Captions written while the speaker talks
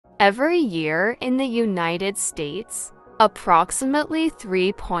Every year in the United States, approximately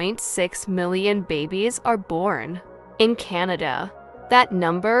 3.6 million babies are born. In Canada, that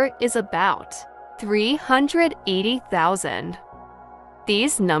number is about 380,000.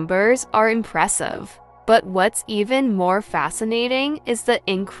 These numbers are impressive, but what's even more fascinating is the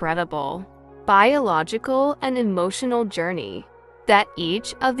incredible biological and emotional journey that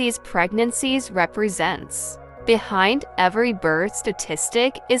each of these pregnancies represents. Behind every birth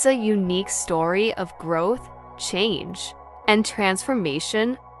statistic is a unique story of growth, change, and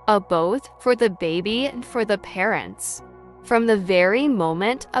transformation, both for the baby and for the parents. From the very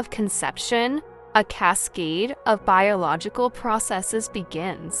moment of conception, a cascade of biological processes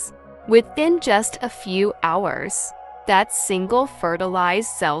begins. Within just a few hours, that single fertilized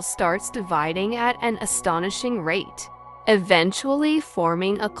cell starts dividing at an astonishing rate, eventually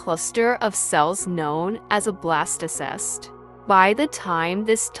forming a cluster of cells known as a blastocyst. By the time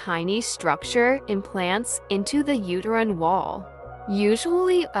this tiny structure implants into the uterine wall,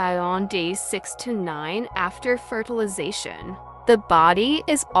 usually on days 6 to 9 after fertilization, the body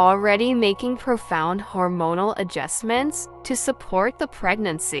is already making profound hormonal adjustments to support the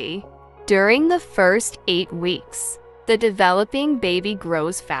pregnancy. During the first 8 weeks, the developing baby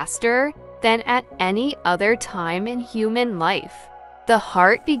grows faster than at any other time in human life. The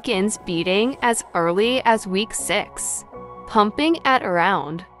heart begins beating as early as week 6, pumping at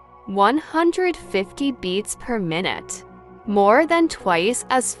around 150 beats per minute, more than twice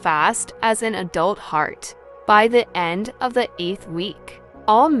as fast as an adult heart. By the end of the 8th week,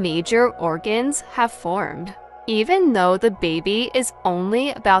 all major organs have formed. Even though the baby is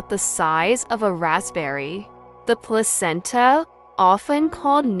only about the size of a raspberry, the placenta, often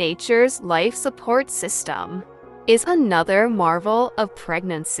called nature's life support system, is another marvel of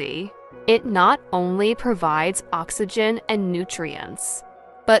pregnancy. It not only provides oxygen and nutrients,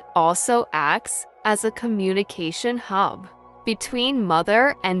 but also acts as a communication hub between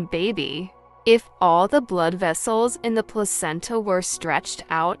mother and baby. If all the blood vessels in the placenta were stretched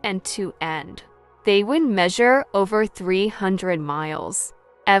out end to end, they would measure over 300 miles.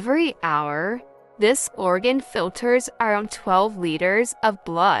 Every hour, this organ filters around 12 liters of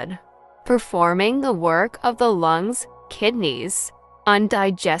blood, performing the work of the lungs, kidneys, and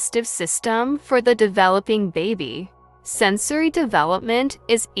digestive system for the developing baby. Sensory development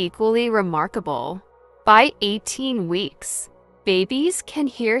is equally remarkable. By 18 weeks, babies can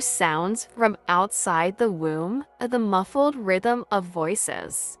hear sounds from outside the womb, the muffled rhythm of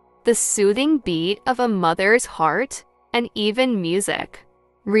voices, the soothing beat of a mother's heart, and even music.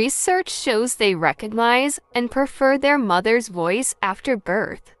 Research shows they recognize and prefer their mother's voice after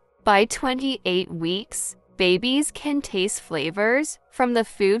birth. By 28 weeks, babies can taste flavors from the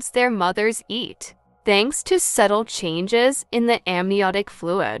foods their mothers eat, thanks to subtle changes in the amniotic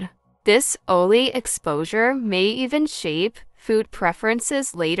fluid. This early exposure may even shape food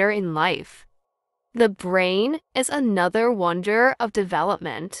preferences later in life. The brain is another wonder of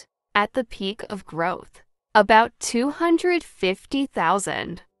development. At the peak of growth, about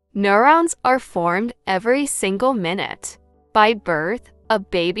 250,000 neurons are formed every single minute. By birth, a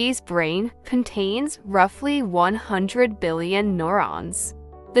baby's brain contains roughly 100 billion neurons,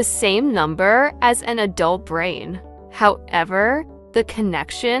 the same number as an adult brain. However, the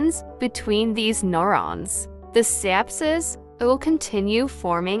connections between these neurons, the synapses, will continue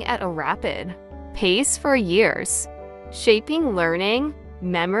forming at a rapid pace for years, shaping learning,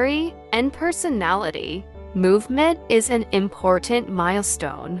 memory, and personality. Movement is an important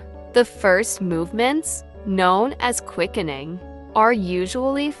milestone. The first movements, known as quickening, are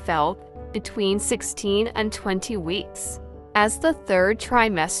usually felt between 16 and 20 weeks. As the 3rd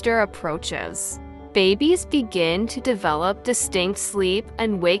trimester approaches, babies begin to develop distinct sleep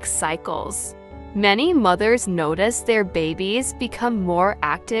and wake cycles. Many mothers notice their babies become more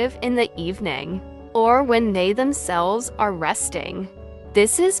active in the evening or when they themselves are resting.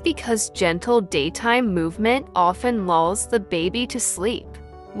 This is because gentle daytime movement often lulls the baby to sleep,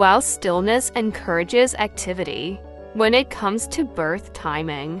 while stillness encourages activity. When it comes to birth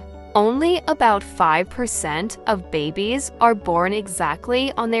timing, only about 5% of babies are born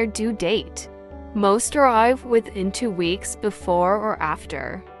exactly on their due date. Most arrive within 2 weeks before or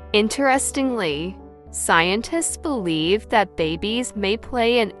after. Interestingly, scientists believe that babies may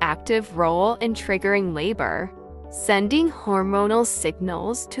play an active role in triggering labor, sending hormonal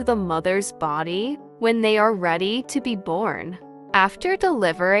signals to the mother's body when they are ready to be born. After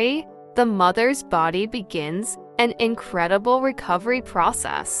delivery, the mother's body begins an incredible recovery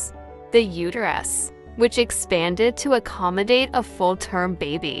process. The uterus, which expanded to accommodate a full-term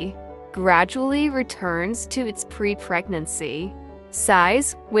baby, gradually returns to its pre-pregnancy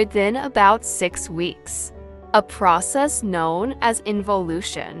size within about 6 weeks, a process known as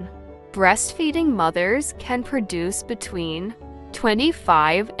involution. Breastfeeding mothers can produce between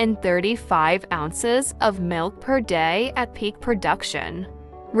 25 and 35 ounces of milk per day at peak production,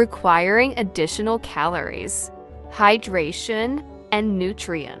 requiring additional calories, hydration, and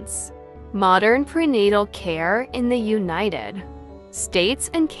nutrients. Modern prenatal care in the United States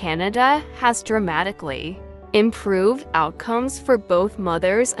and Canada has dramatically improved outcomes for both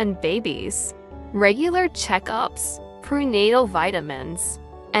mothers and babies. Regular checkups, prenatal vitamins,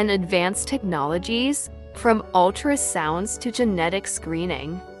 and advanced technologies, from ultrasounds to genetic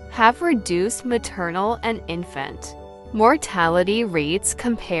screening, have reduced maternal and infant mortality rates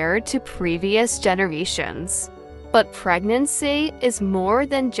compared to previous generations. But pregnancy is more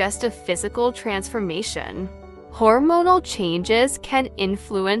than just a physical transformation. Hormonal changes can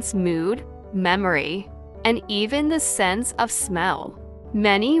influence mood, memory, and even the sense of smell.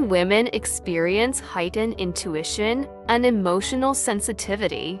 Many women experience heightened intuition and emotional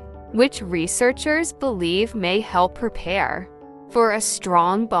sensitivity, which researchers believe may help prepare for a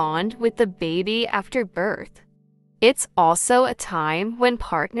strong bond with the baby after birth. It's also a time when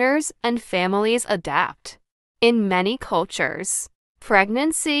partners and families adapt. In many cultures,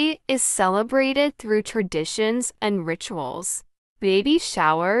 pregnancy is celebrated through traditions and rituals. Baby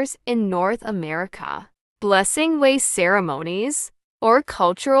showers in North America, blessing way ceremonies, or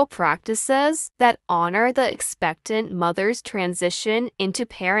cultural practices that honor the expectant mother's transition into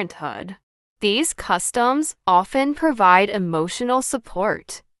parenthood. These customs often provide emotional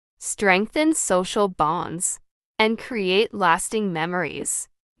support, strengthen social bonds, and create lasting memories.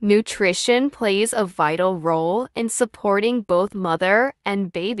 Nutrition plays a vital role in supporting both mother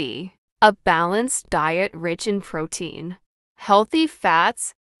and baby. A balanced diet rich in protein, healthy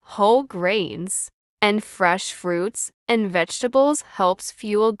fats, whole grains, and fresh fruits and vegetables helps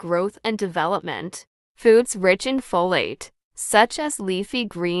fuel growth and development. Foods rich in folate, such as leafy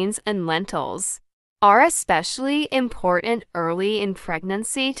greens and lentils, are especially important early in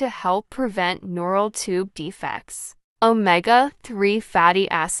pregnancy to help prevent neural tube defects. Omega-3 fatty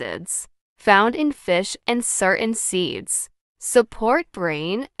acids, found in fish and certain seeds, support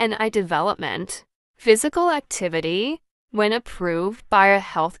brain and eye development. Physical activity, when approved by a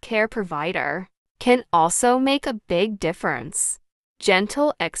healthcare provider, can also make a big difference.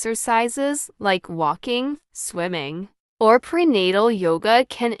 Gentle exercises like walking, swimming, or prenatal yoga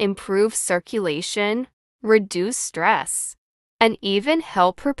can improve circulation, reduce stress, and even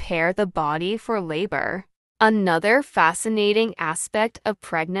help prepare the body for labor. Another fascinating aspect of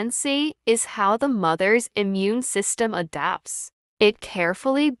pregnancy is how the mother's immune system adapts. It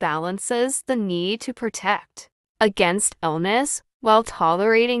carefully balances the need to protect against illness while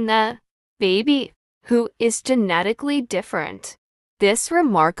tolerating the baby, who is genetically different. This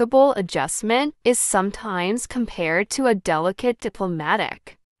remarkable adjustment is sometimes compared to a delicate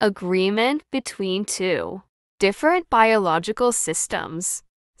diplomatic agreement between two different biological systems.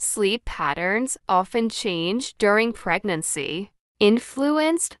 Sleep patterns often change during pregnancy,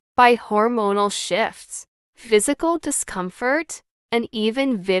 influenced by hormonal shifts, physical discomfort, and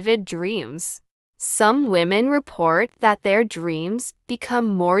even vivid dreams. Some women report that their dreams become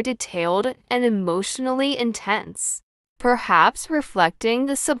more detailed and emotionally intense, perhaps reflecting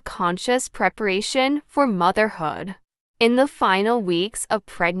the subconscious preparation for motherhood. In the final weeks of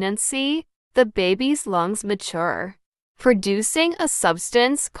pregnancy, the baby's lungs mature, producing a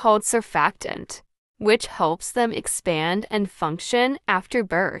substance called surfactant, which helps them expand and function after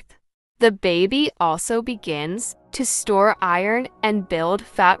birth. The baby also begins to store iron and build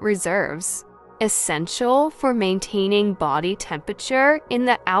fat reserves, essential for maintaining body temperature in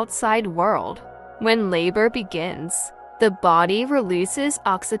the outside world. When labor begins, the body releases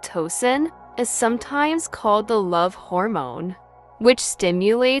oxytocin, is sometimes called the love hormone, which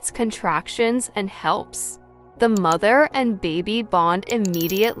stimulates contractions and helps the mother and baby bond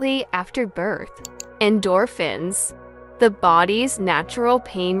immediately after birth. Endorphins, the body's natural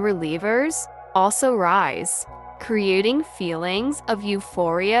pain relievers, also rise, creating feelings of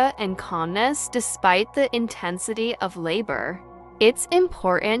euphoria and calmness despite the intensity of labor. It's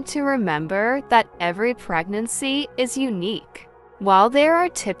important to remember that every pregnancy is unique. While there are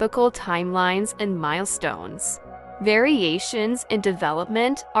typical timelines and milestones, variations in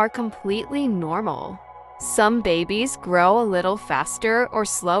development are completely normal. Some babies grow a little faster or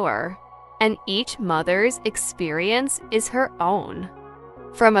slower, and each mother's experience is her own.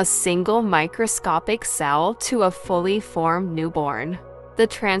 From a single microscopic cell to a fully formed newborn, the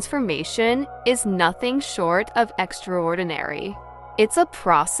transformation is nothing short of extraordinary. It's a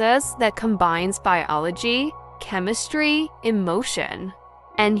process that combines biology, chemistry, emotion,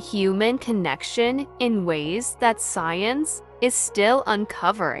 and human connection in ways that science is still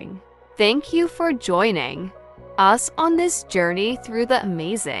uncovering. Thank you for joining us on this journey through the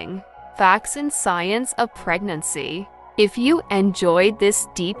amazing facts and science of pregnancy. If you enjoyed this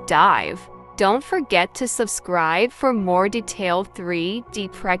deep dive, don't forget to subscribe for more detailed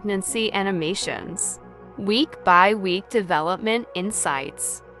 3D pregnancy animations, week-by-week development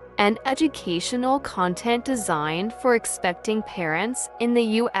insights, and educational content designed for expecting parents in the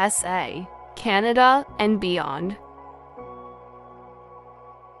USA, Canada, and beyond.